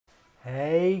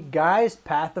Hey guys,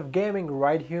 Path of Gaming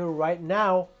right here, right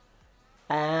now.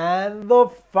 And the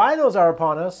finals are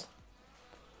upon us.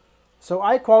 So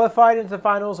I qualified into the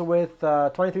finals with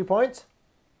 23 points.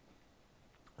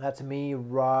 That's me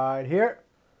right here.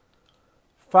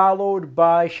 Followed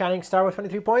by Shining Star with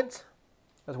 23 points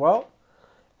as well.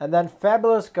 And then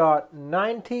Fabulous got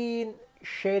 19.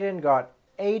 Shaden got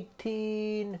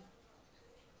 18.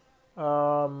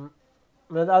 The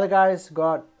other guys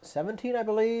got 17, I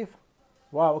believe.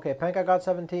 Wow, okay, Panka got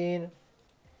 17.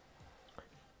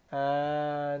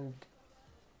 And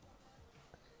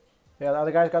yeah, the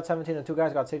other guys got 17 and two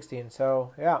guys got 16.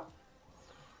 So yeah,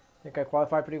 I think I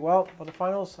qualified pretty well for the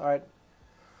finals. All right,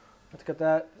 let's get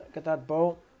that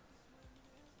bow.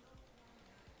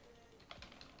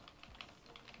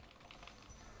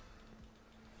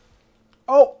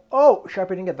 Oh,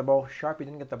 Sharpie didn't get the bow. Sharpie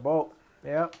didn't get the bow.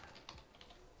 Yeah.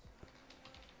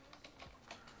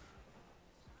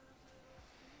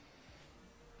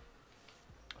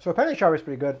 So apparently Sharpie's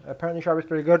pretty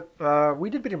good. We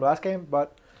did beat him last game,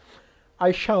 but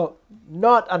I shall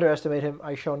not underestimate him.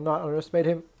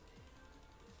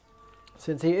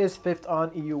 Since he is 5th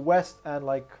on EU West and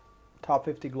like top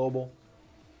 50 global.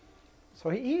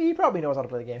 So he probably knows how to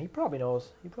play the game. He probably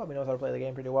knows how to play the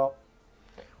game pretty well.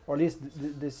 Or at least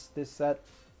this set,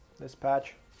 this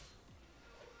patch.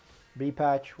 B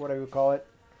patch, whatever you call it.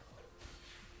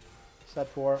 Set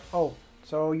 4. Oh,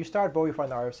 so you start bow, you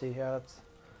find the RFC. Yeah,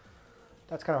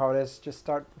 that's kind of how it is. Just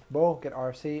start with bow, get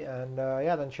RFC, and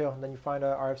yeah, then chill. And then you find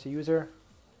a RFC user.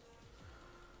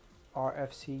 So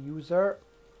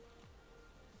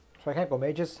I can't go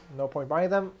mages. No point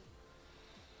buying them.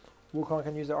 Wukong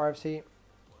can use the RFC.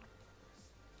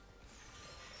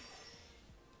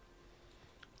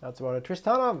 That's about it.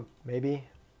 Tristana, maybe.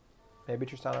 Maybe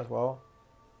Tristana as well.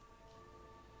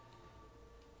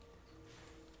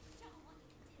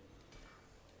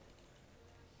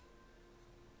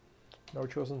 No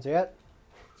chosens yet.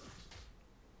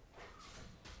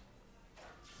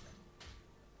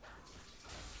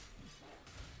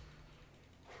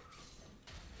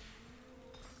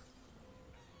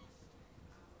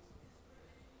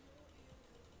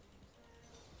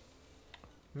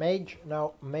 Mage.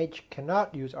 Now, mage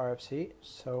cannot use RFC,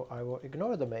 so I will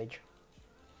ignore the mage.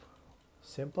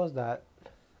 Simple as that.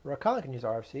 Rakan can use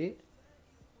RFC.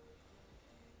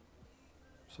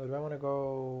 So do I want to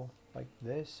go like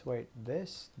this? Wait,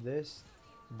 this, and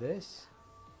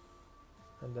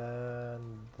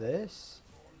then this.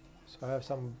 So I have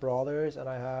some brawlers and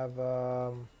I have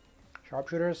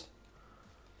sharpshooters.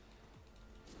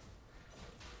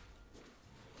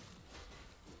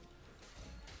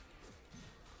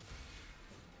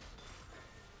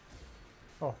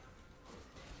 Oh,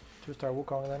 2-star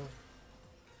Wukong then.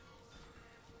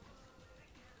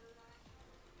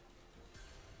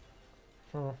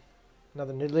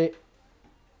 Another Nidalee.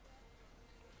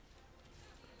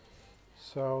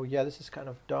 So yeah, this is kind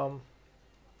of dumb.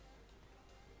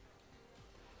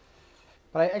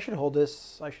 But I should hold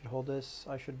this. I should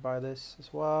buy this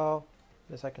as well.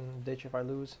 This I can ditch if I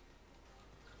lose.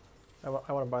 I want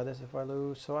to buy this if I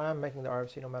lose. So I'm making the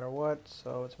RFC no matter what.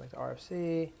 So let's make the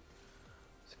RFC.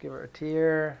 Let's give her a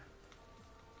tier.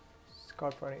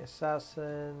 Scout for any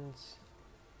assassins.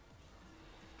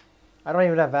 I don't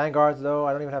even have vanguards though.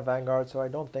 So I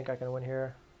don't think I can win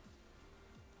here.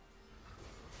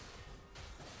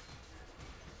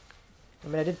 I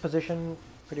mean, I did position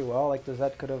pretty well. Like the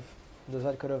Zed could have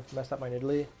messed up my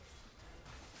Nidalee.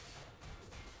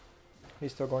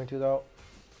 He's still going to though.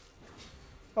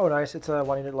 Oh, nice! It's a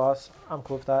 1-unit loss. I'm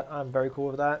cool with that. I'm very cool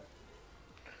with that.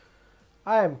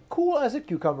 I am cool as a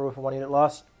cucumber with a 1-unit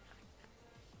loss.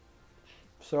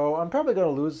 So I'm probably gonna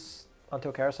lose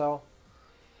until carousel.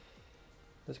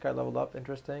 This guy leveled up.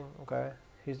 Interesting. Okay,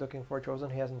 he's looking for a chosen.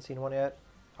 He hasn't seen one yet.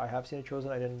 I have seen a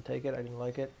chosen. I didn't take it. I didn't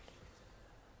like it.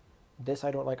 This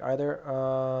I don't like either.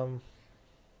 So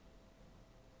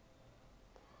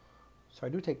I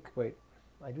do take. Wait,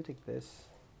 I do take this.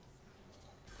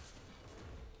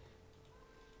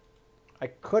 I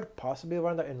could possibly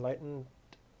run the Enlightened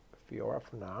Fiora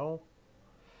for now,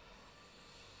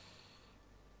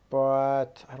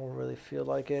 but I don't really feel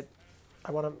like it.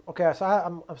 I want to. Okay, so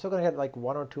I'm still gonna get like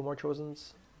 1 or 2 more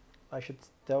chosens. I should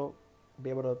still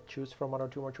be able to choose from 1 or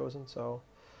 2 more chosens. So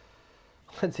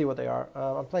let's see what they are.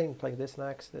 I'm playing this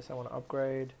next. This I want to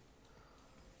upgrade.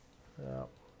 Yeah.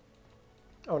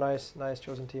 Oh, nice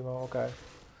chosen Teemo. Okay,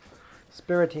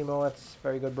 Spirit Teemo. That's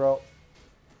very good, bro.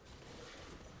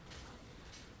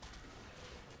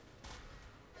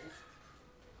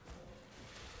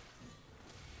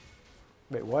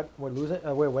 Wait, what? We're losing?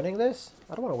 We're winning this?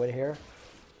 I don't want to win here.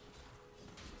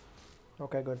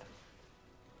 Okay, good.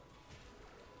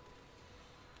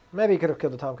 Maybe he could have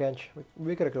killed the Tom Kench.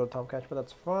 We could have killed the Tom Kench, but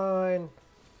that's fine.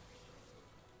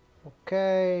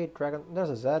 Okay, Dragon. There's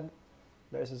a Zed.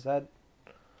 There's a Zed.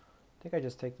 I think I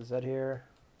just take the Zed here.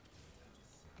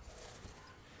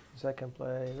 Zed can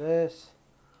play this.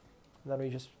 And then we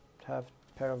just have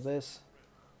a pair of this.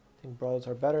 I think Brawlers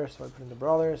are better, so I put in the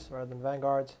Brawlers rather than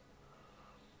Vanguards.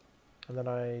 And then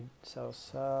I sell,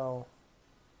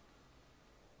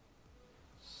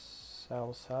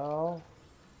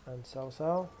 and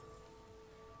sell.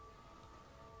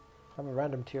 I have a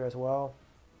random tier as well.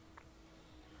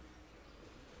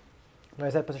 My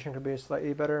Z position could be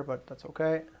slightly better, but that's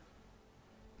okay.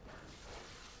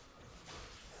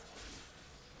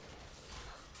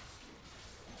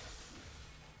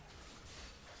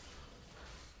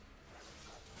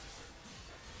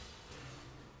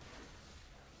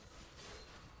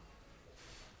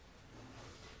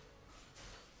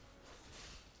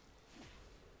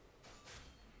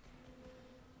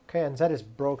 Okay, and Zed is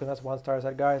broken. That's 1-star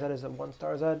Zed, guys. That is a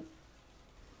 1-star Zed.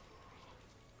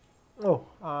 Oh,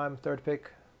 I'm third pick.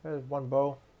 There's one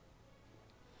bow.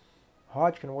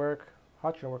 Hodge can work.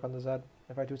 Hodge can work on the Zed.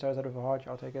 If I 2-star Zed with a Hodge,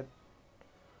 I'll take it.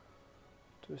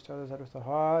 2-star Zed with the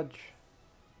Hodge.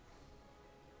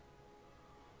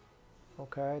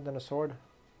 Okay, then a sword.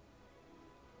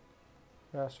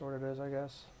 Yeah, sword it is, I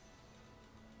guess.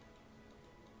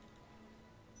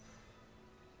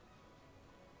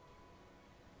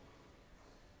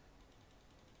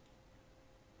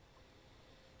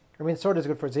 I mean, sword is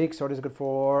good for Zeke. Sword is good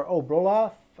for... Oh,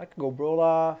 Broloff. I could go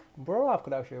Broloff. Broloff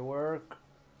could actually work.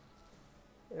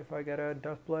 If I get a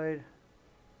Deathblade.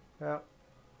 Yeah.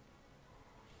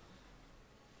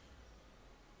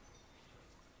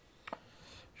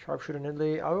 Sharpshooter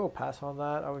Nidley. I will pass on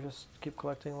that. I will just keep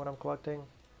collecting what I'm collecting.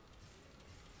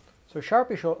 So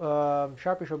Sharpie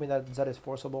showed me that Zed is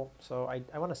forcible. So I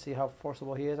want to see how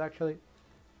forcible he is actually.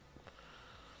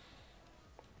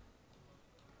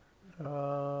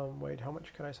 Wait, how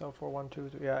much can I sell for? 1, 2,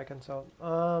 3. Yeah, I can sell.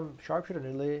 Sharpshooter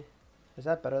Nidley. Is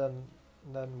that better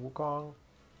than Wukong?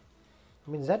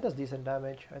 I mean, Zed does decent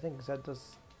damage. I think Zed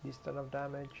does decent enough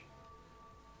damage.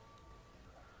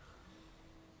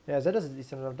 Yeah, Zed does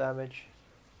decent enough damage.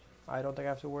 I don't think I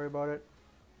have to worry about it.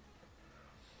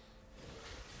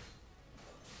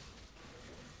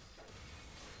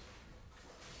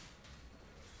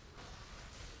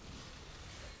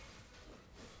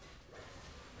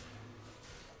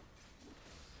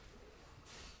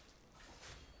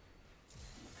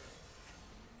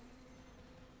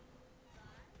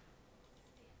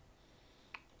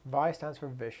 Vi stands for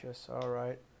vicious,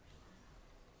 alright.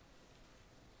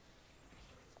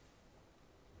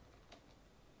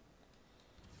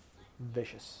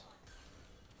 Vicious.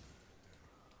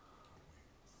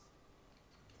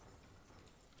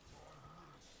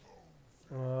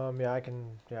 Yeah, I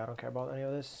don't care about any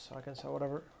of this, so I can sell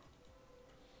whatever.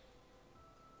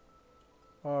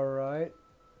 Alright.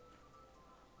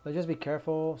 Let's just be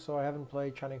careful, so I haven't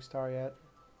played Shining Star yet.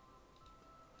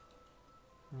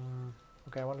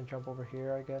 Okay, I want to jump over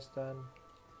here, I guess, then.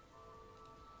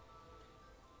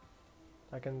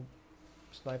 I can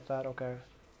snipe that, okay.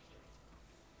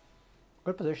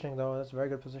 Good positioning, though. That's very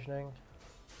good positioning.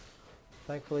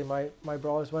 Thankfully, my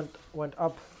brawlers went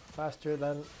up faster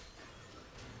than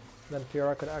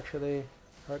Fiora could actually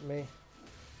hurt me.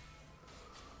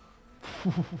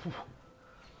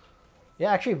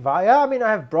 Yeah, actually, I mean,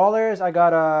 I have brawlers. I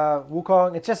got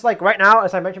Wukong. It's just like right now,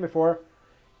 as I mentioned before,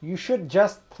 you should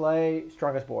just play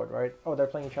strongest board, right? Oh, they're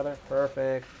playing each other.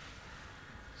 Perfect.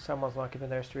 Someone's not keeping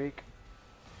their streak.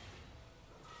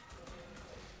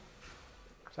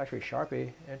 It's actually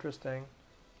Sharpie. Interesting.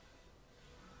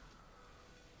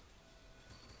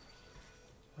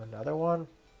 Another one.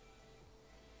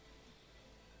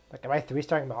 Like, am I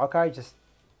 3-starring Maokai just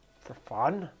for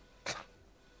fun?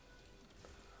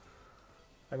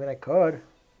 I mean, I could.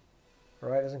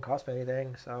 Right? It doesn't cost me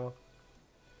anything, so.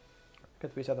 I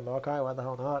could 3-star the Maokai. Why the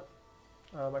hell not?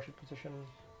 I should position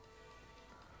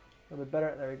a little bit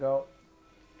better. There we go.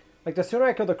 Like, the sooner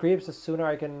I kill the creeps, the sooner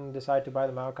I can decide to buy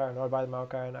the Maokai or not buy the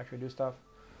Maokai and actually do stuff.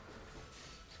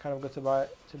 It's kind of good to buy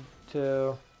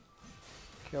to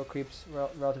kill creeps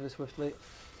relatively swiftly.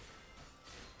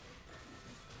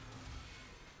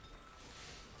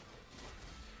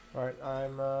 Alright,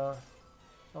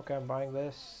 okay, I'm buying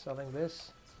this, selling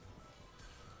this.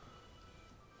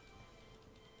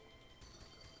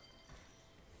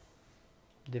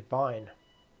 Divine.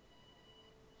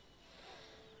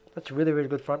 That's really, really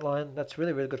good front line. That's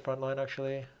really, really good front line,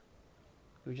 actually.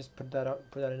 We just put that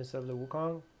in instead of the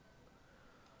Wukong.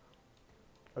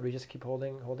 Or do we just keep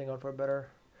holding on for a better?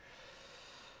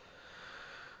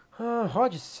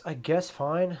 Hodge is, I guess,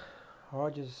 fine.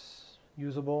 Hodge is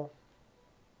usable.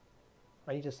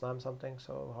 I need to slam something,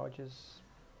 so Hodge is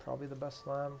probably the best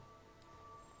slam.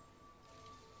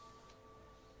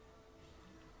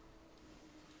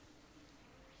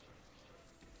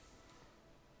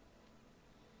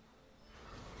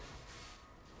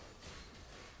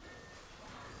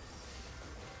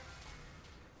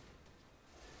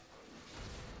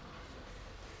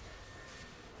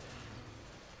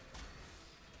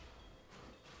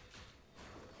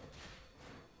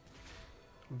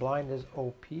 Blind is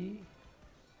OP.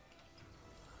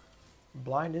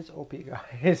 Blind is OP,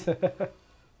 guys. I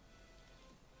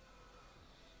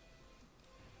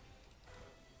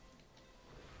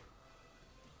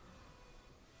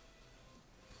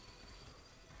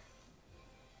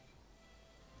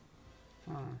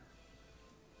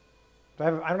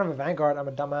don't have a Vanguard. I'm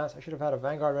a dumbass. I should have had a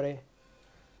Vanguard ready.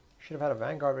 Should have had a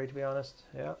Vanguard ready, to be honest.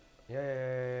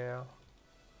 Yeah.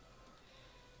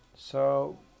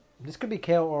 So this could be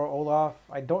Kale or Olaf.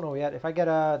 I don't know yet. If I get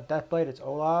a Deathblade, it's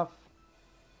Olaf.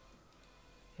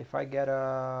 If I get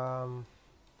a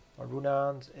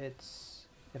Runans, it's...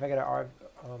 If I get a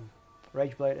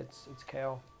Rageblade, it's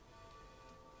Kale.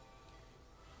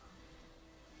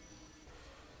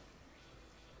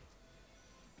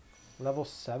 Level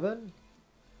 7?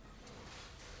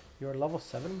 You're level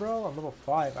 7, bro? I'm level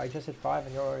 5. I just hit 5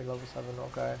 and you're already level 7.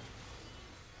 Okay.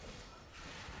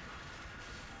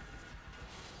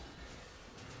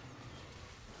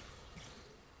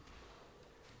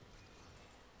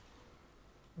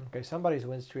 Okay, somebody's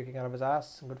win streaking out of his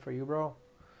ass. Good for you, bro.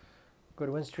 Good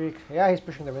win streak. Yeah, he's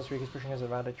pushing the win streak. He's pushing his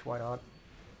advantage. Why not?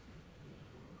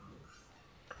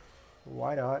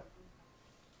 Why not?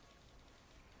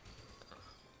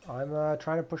 I'm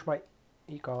trying to push my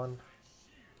econ.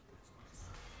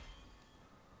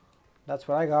 That's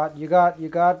what I got. You got,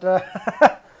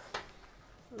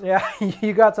 yeah,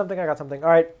 you got something, I got something. All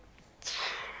right.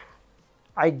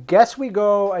 I guess we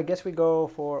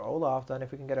go for Olaf then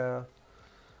if we can get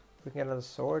another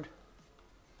sword.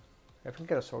 If we can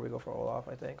get a sword, we go for Olaf,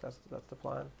 I think. That's the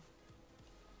plan.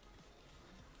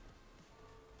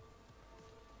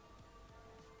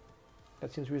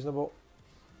 That seems reasonable.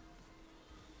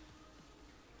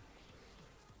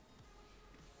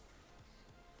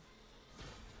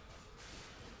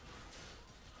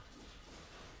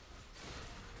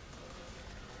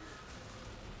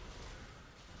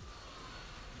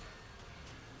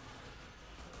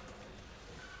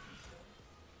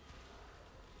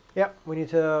 Yep, we need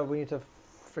to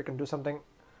freaking do something.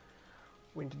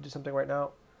 We need to do something right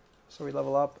now. So we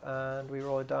level up and we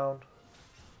roll it down.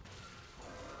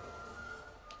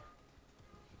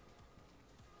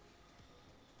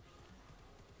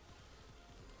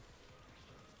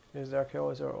 Is there kill?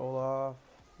 Is there Olaf?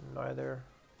 Neither.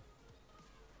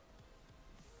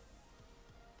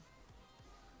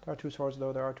 There are 2 swords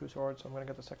though. There are 2 swords. So I'm gonna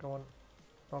get the second one.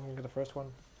 Oh, I'm gonna get the first one.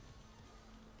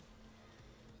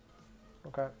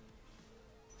 Okay.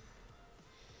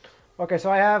 Okay,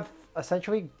 so I have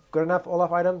essentially good enough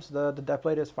Olaf items. The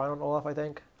Deathblade is fine on Olaf, I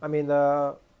think. I mean,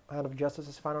 the Hand of Justice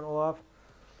is fine on Olaf.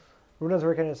 Runa's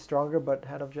Hurricane is stronger, but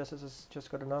Hand of Justice is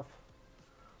just good enough.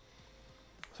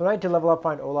 So I need to level up,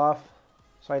 find Olaf.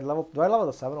 So do I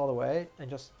level to 7 all the way?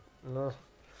 And just,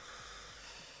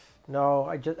 no,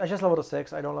 I just level to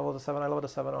 6. I don't level to 7. I level to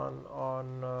 7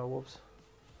 on Wolves.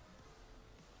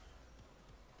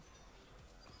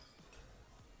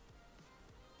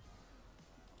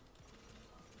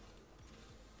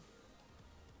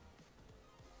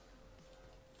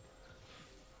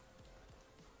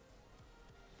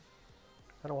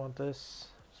 I don't want this.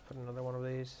 Just put another one of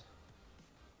these.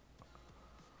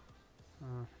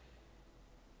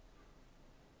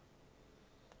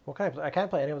 What can I play? I can't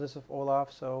play any of this with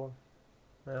Olaf, so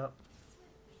yeah.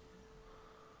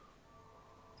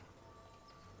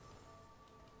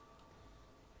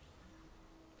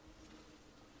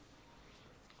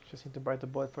 Just need to bite the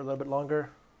bullet for a little bit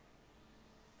longer.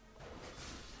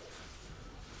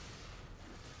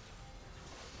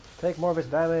 Take more of his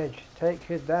damage. Take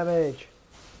his damage.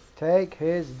 Take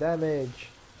his damage.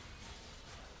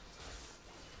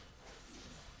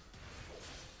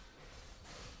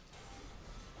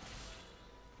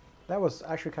 That was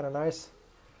actually kind of nice.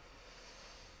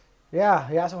 Yeah,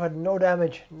 he also had no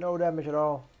damage. No damage at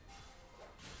all.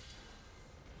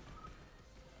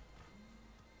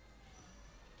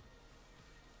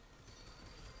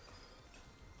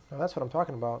 Now that's what I'm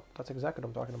talking about. That's exactly what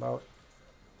I'm talking about.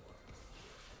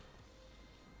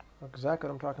 Exactly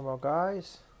what I'm talking about,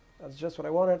 guys. That's just what I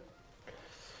wanted.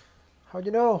 How'd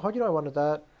you know? How'd you know I wanted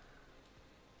that?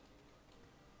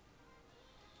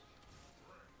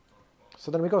 So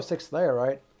then we go 6th Slayer,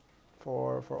 right?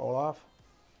 For Olaf.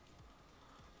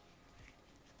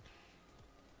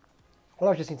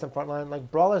 Well, I've just seen some frontline. Like,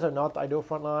 Brawlers are not the ideal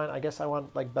frontline. I guess I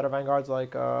want, like, better Vanguards,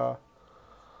 like, what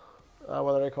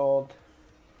are they called?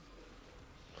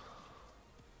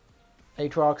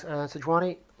 Aatrox and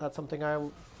Sejuani. That's something I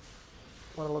want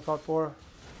to look out for.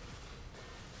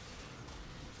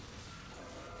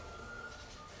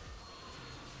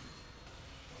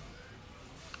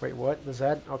 Wait, what? The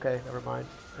Zed? Okay, never mind.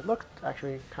 It looked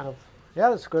actually kind of... Yeah,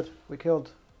 that's good. We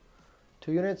killed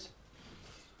 2 units.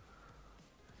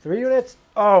 3 units?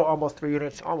 Oh, almost 3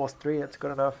 units. Almost 3. That's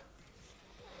good enough.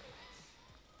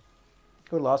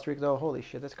 Good loss streak, though. Holy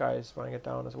shit, this guy is running it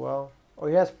down as well. Oh,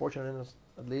 he has Fortune in this,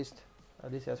 at least.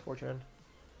 At least he has Fortune.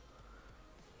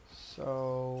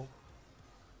 So...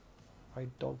 I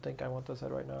don't think I want this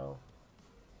Zed right now.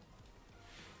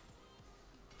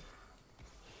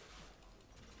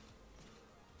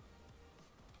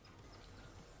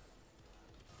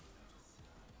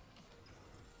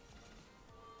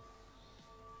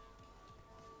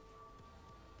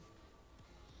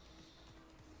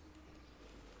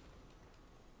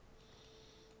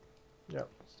 Yep,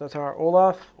 so that's our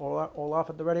Olaf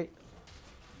at the ready.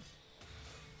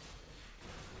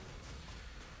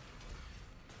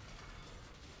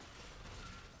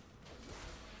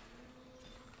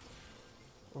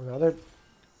 Another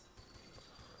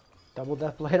double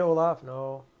death blade Olaf?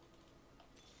 No.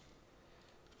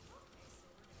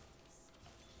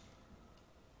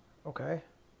 Okay.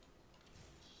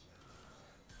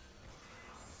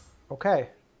 Okay.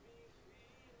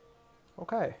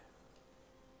 Okay.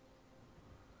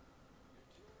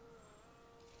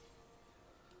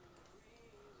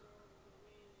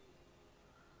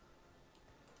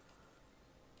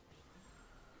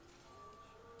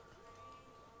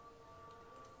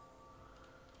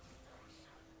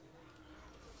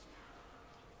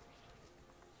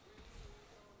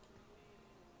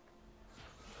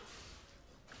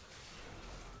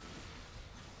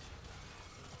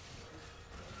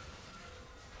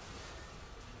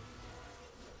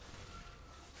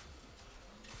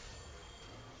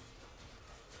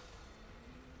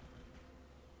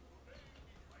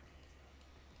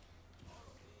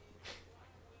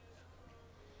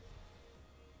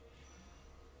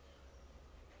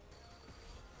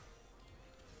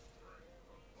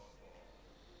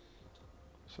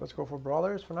 So let's go for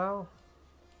Brawlers for now.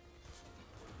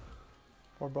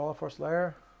 For Brawler, for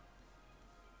Slayer.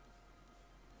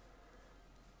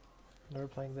 Never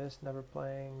playing this, never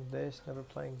playing this, never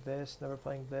playing this, never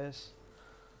playing this.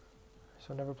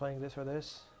 So never playing this or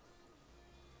this.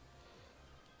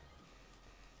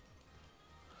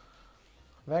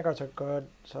 Vanguards are good,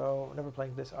 so never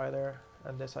playing this either.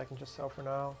 And this I can just sell for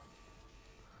now.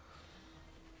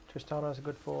 Tristana is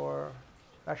good for...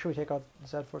 Actually, we take out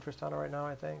Zed for Tristana right now,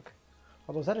 I think.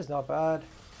 Although Zed is not bad.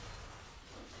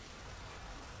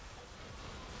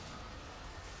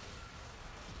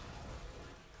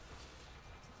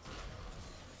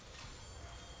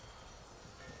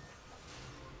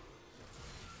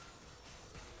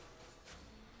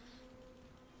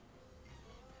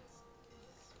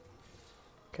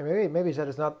 Okay, maybe Zed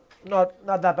is not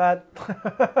that bad.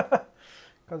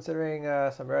 Considering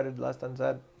some rare did less than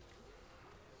Zed.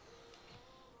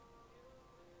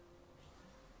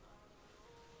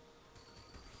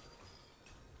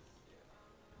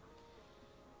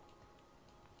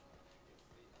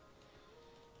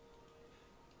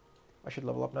 I should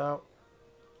level up now.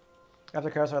 After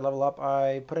Chaos I level up,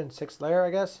 I put in 6th Layer, I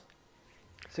guess.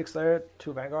 6th Layer,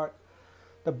 2 Vanguard.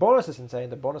 The bonus is insane.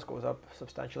 The bonus goes up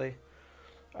substantially.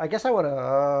 I guess I want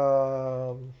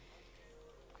to,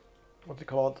 what's it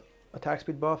called? Attack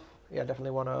speed buff. Yeah,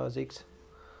 definitely want a Zeke's.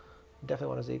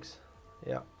 Definitely want a Zeke's.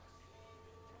 Yeah.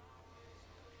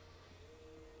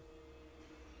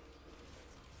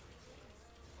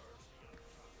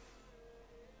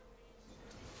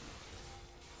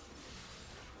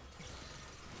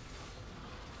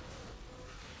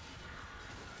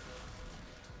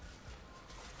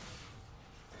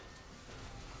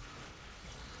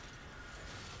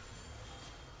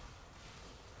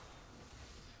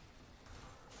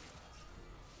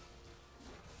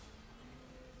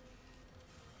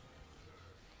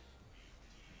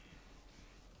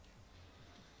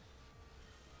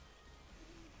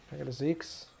 I get a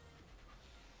Zeke's.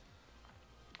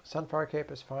 Sunfire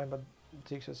Cape is fine, but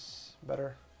Zeke's is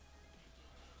better.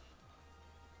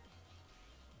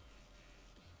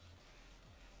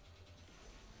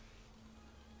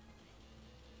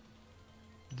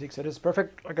 Zeke's, it is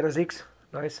perfect. I got a Zeke's.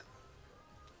 Nice.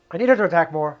 I need her to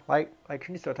attack more. Like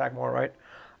she needs to attack more, right?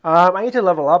 I need to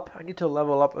level up. I need to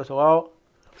level up as well.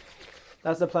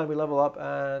 That's the plan. We level up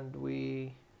and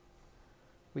we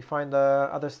find the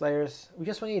other slayers. We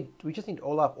just need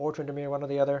Olaf or Tryndamere, one or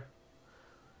the other.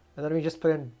 And then we just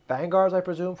put in Vanguards, I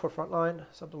presume, for frontline,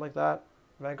 something like that.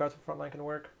 Vanguards for frontline can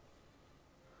work.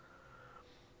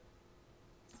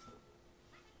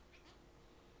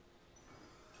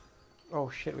 Oh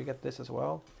shit, we get this as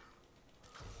well.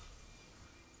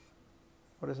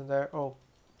 What is in there? Oh,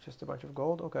 just a bunch of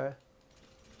gold. Okay.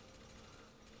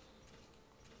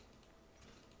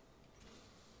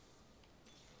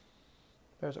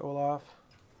 There's Olaf.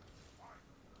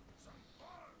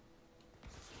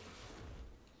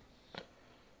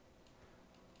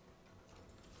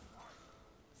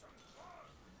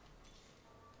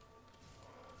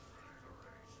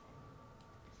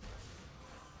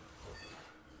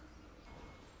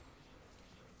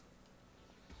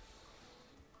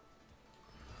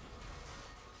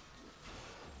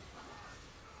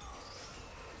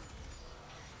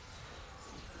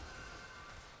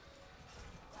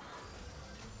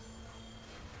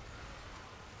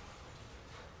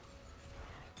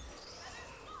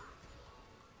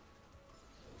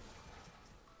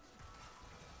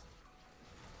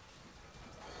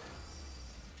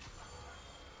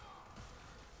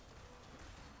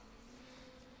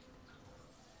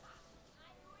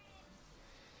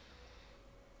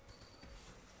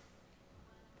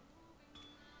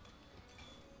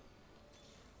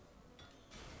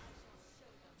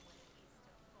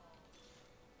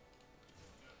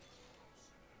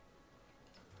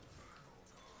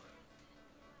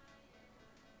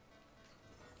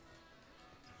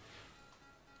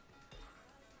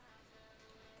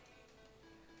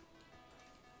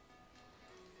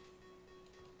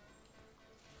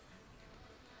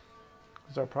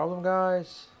 Is there a problem,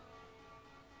 guys?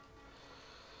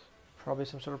 Probably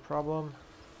some sort of problem.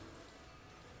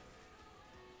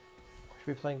 Should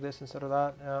we be playing this instead of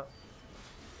that? Yeah.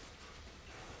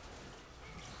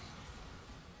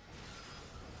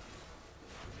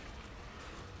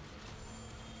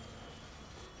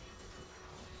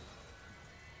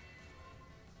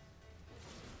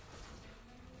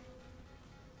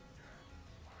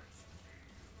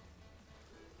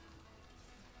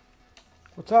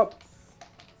 What's up?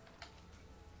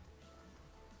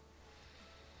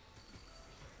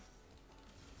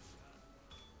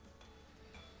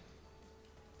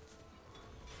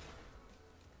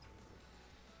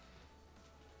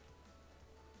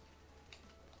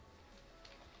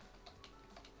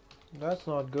 That's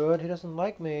not good. He doesn't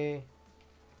like me.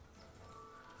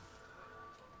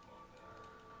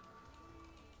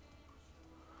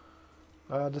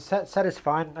 The set is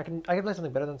fine. I can play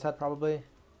something better than set probably.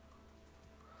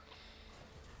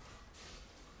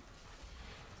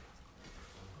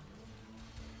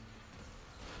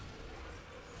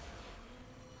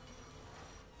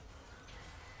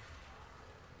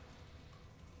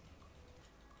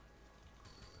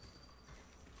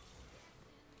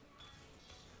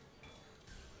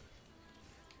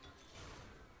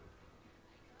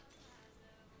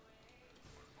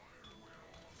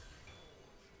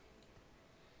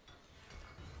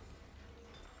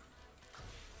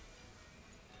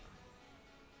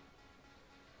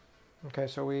 Okay,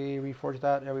 so we reforge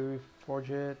that. Yeah, we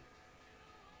reforge it.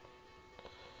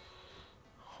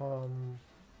 Um.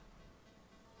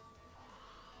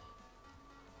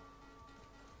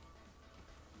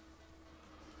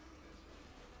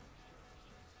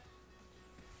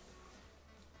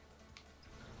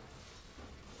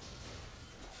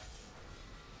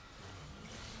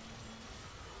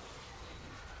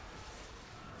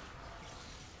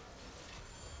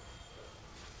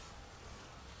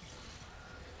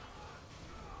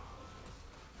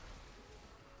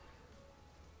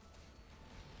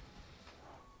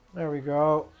 There we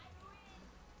go.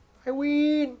 I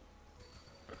win!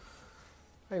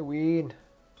 I win.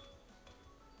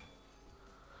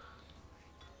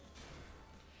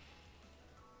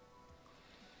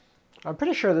 I'm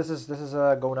pretty sure this is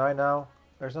go 9 now.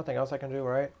 There's nothing else I can do,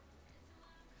 right?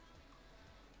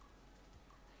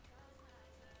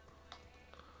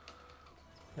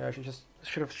 Yeah, I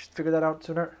should have figured that out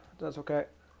sooner. That's okay.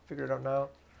 Figured it out now.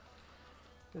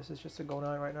 This is just a go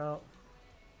 9 right now.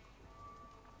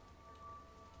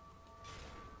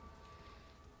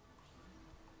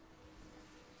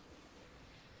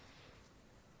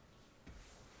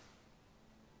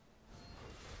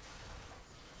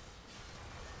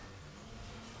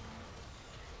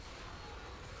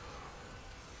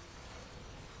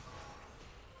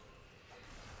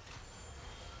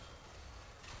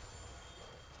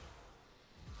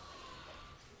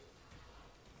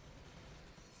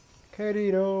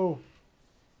 Querido.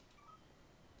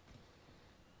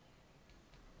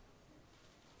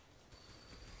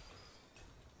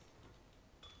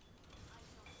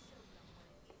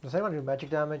 Does anyone do magic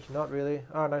damage? Not really.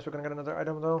 Oh, nice. We're gonna get another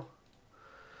item though.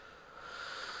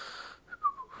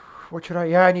 What should I?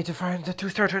 Yeah, I need to find the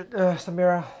 2-star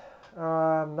Samira.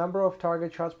 Number of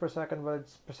target shots per second, but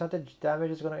its percentage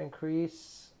damage is gonna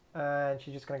increase, and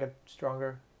she's just gonna get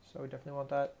stronger. So we definitely want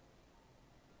that.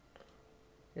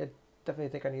 Yeah, definitely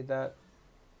think I need that.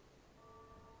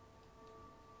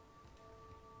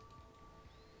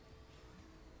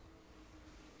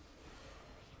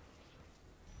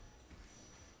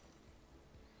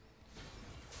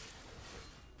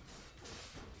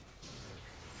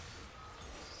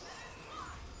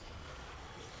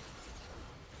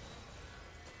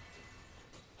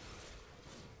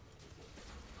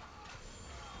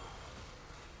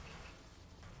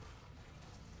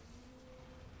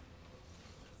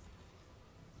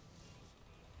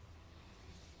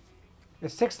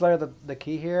 Is 6 layer the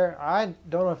key here? I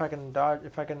don't know if I can dodge,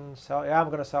 if I can sell. Yeah, I'm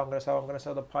gonna sell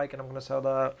the pike, and I'm gonna sell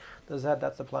the Zed.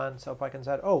 That's the plan. Sell pike and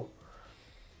Zed. Oh,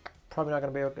 probably not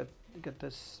gonna be able to get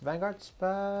this Vanguard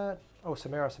spot. Oh,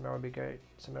 Samira would be great.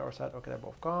 Samira or Set. Okay, they're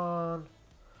both gone.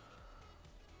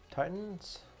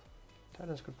 Titans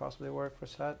could possibly work for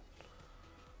Set.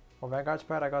 Or Vanguard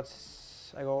spot. I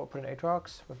go put in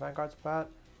Aatrox with Vanguard spot.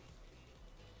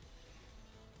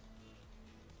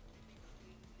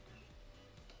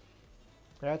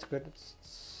 Yeah, it's good.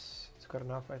 It's good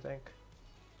enough, I think.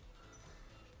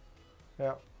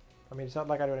 Yeah, I mean, it's not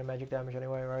like I do any magic damage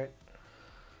anyway, right?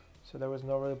 So there was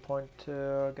no really point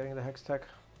to getting the Hex Tech.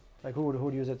 Like, who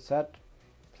would use it? Set?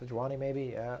 Sejuani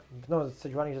maybe? Yeah. No,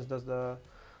 Sejuani just does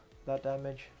that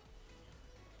damage.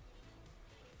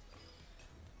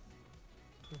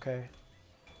 Okay.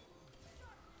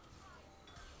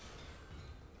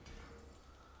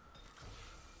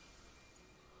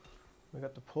 We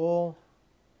got the pull.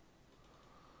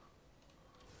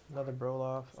 Another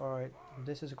Broloff. Alright,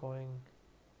 this is going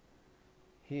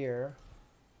here.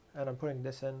 And I'm putting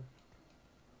this in.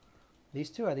 These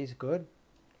two, are these good?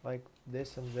 Like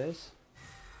this and this?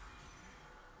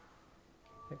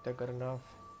 I think they're good enough.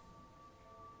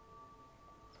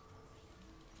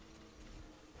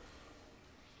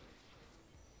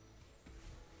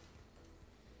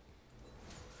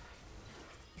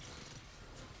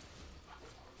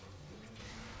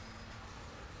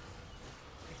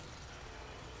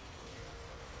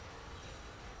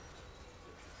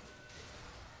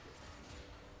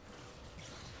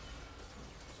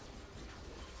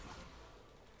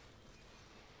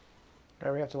 Okay,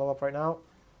 we have to level up right now.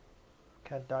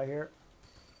 Can't die here.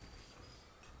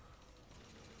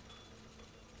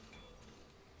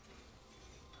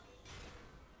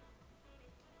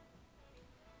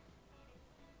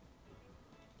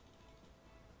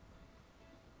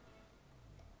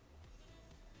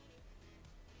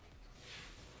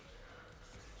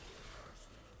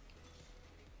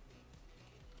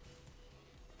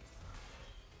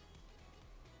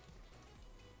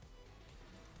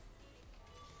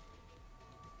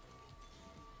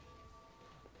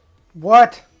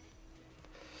 What?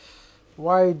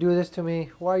 Why you do this to me?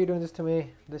 Why are you doing this to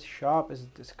me? This shop is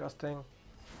disgusting.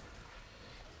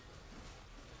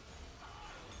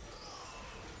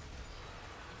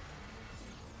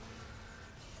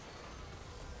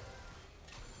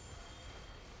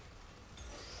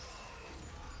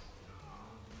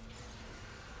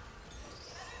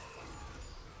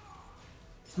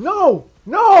 No!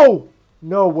 No!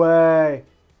 No way!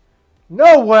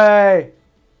 No way!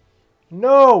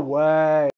 No way!